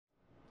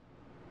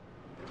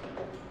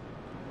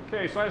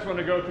Okay, so I just want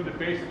to go through the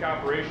basic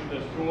operation of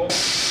this tool.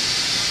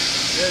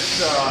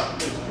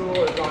 This tool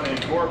is on a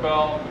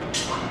Gorbel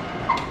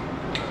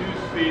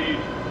 2-speed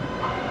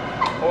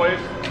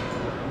hoist.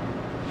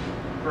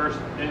 First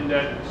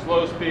indent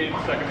slow speed,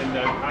 second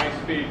indent high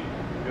speed.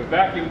 The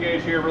vacuum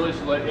gauge here really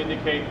should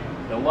indicate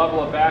the level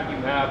of vacuum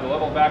you have. The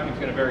level of vacuum is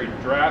going to vary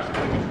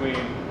drastically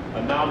between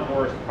a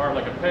non-porous part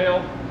like a pail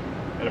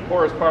and a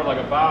porous part like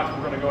a box.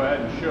 We're going to go ahead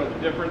and show the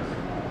difference.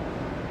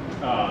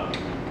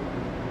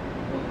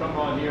 We'll come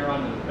on here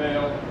onto the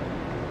pail.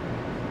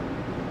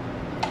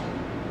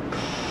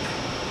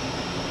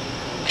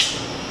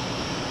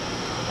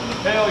 On the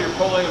pail, you're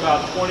pulling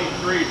about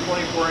 23,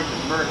 24 inches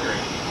of mercury.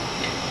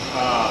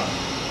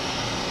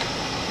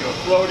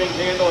 Floating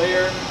handle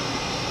here,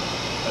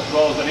 as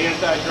well as an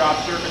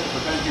anti-drop circuit to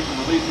prevent you from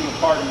releasing the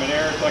part in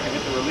midair. So I can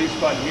hit the release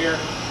button here.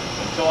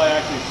 Until I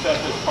actually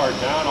set this part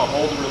down, I'll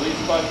hold the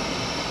release button.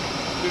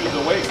 As soon as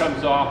the weight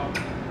comes off,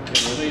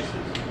 it releases.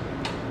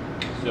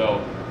 So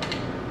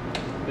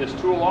this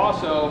tool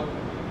also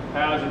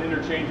has an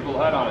interchangeable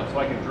head on it, so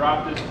I can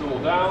drop this tool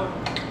down.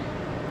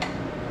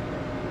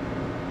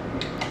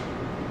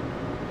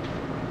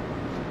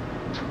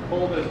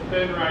 Pull this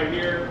pin right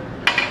here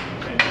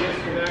and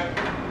disconnect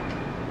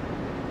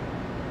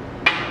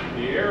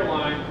the air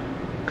line.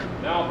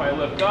 Now if I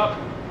lift up,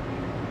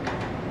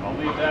 I'll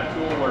leave that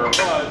tool where it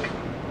was.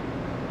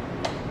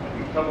 I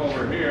can come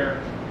over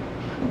here.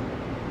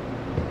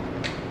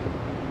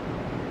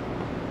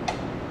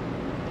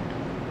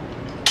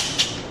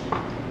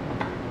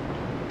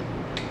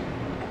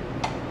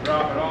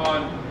 Drop it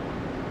on.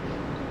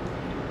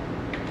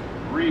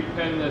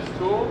 Repin this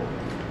tool.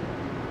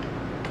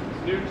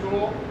 This new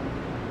tool.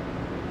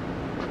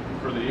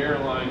 For the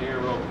airline here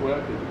real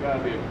quick, there's got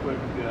to be a quick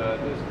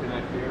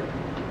disconnect here.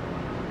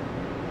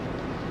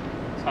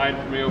 It's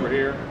hiding for me over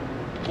here.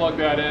 Plug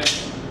that in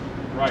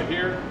right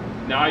here.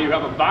 Now you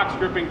have a box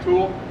gripping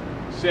tool,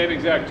 same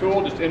exact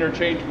tool, just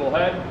interchangeable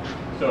head.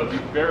 So it's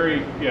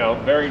very,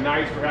 very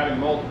nice for having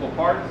multiple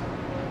parts.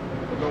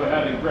 We'll go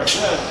ahead and grip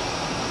this.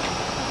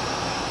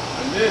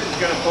 And this is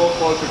going to pull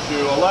closer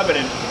to 11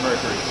 inches of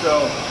mercury.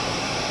 So,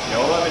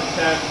 11,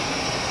 10,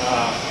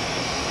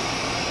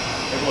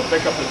 able to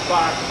pick up this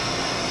box.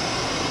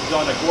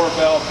 On a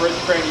Gorbel Bridge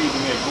Crane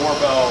using a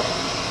Gorbel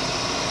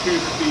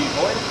 2-speed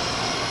hoist.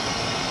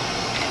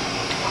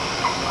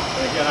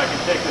 And again, I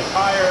can take this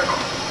higher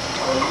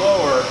or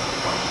lower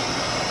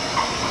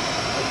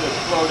with this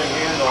floating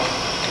handle.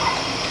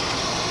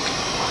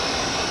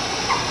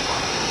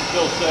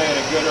 Still stay in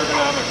a good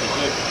ergonomic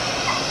position.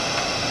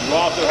 You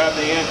also have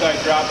the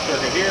anti-drop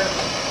circuit here,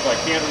 so I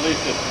can't release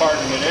this part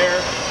in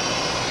midair.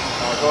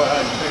 I'll go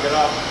ahead and pick it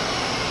up.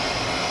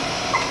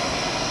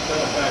 Set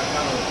it back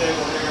down on the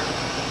table here.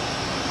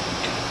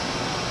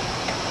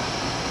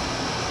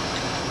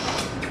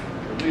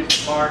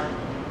 Release the part,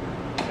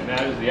 and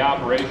that is the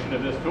operation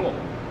of this tool.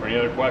 For any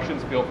other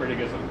questions, feel free to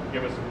give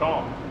us a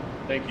call.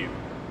 Thank you.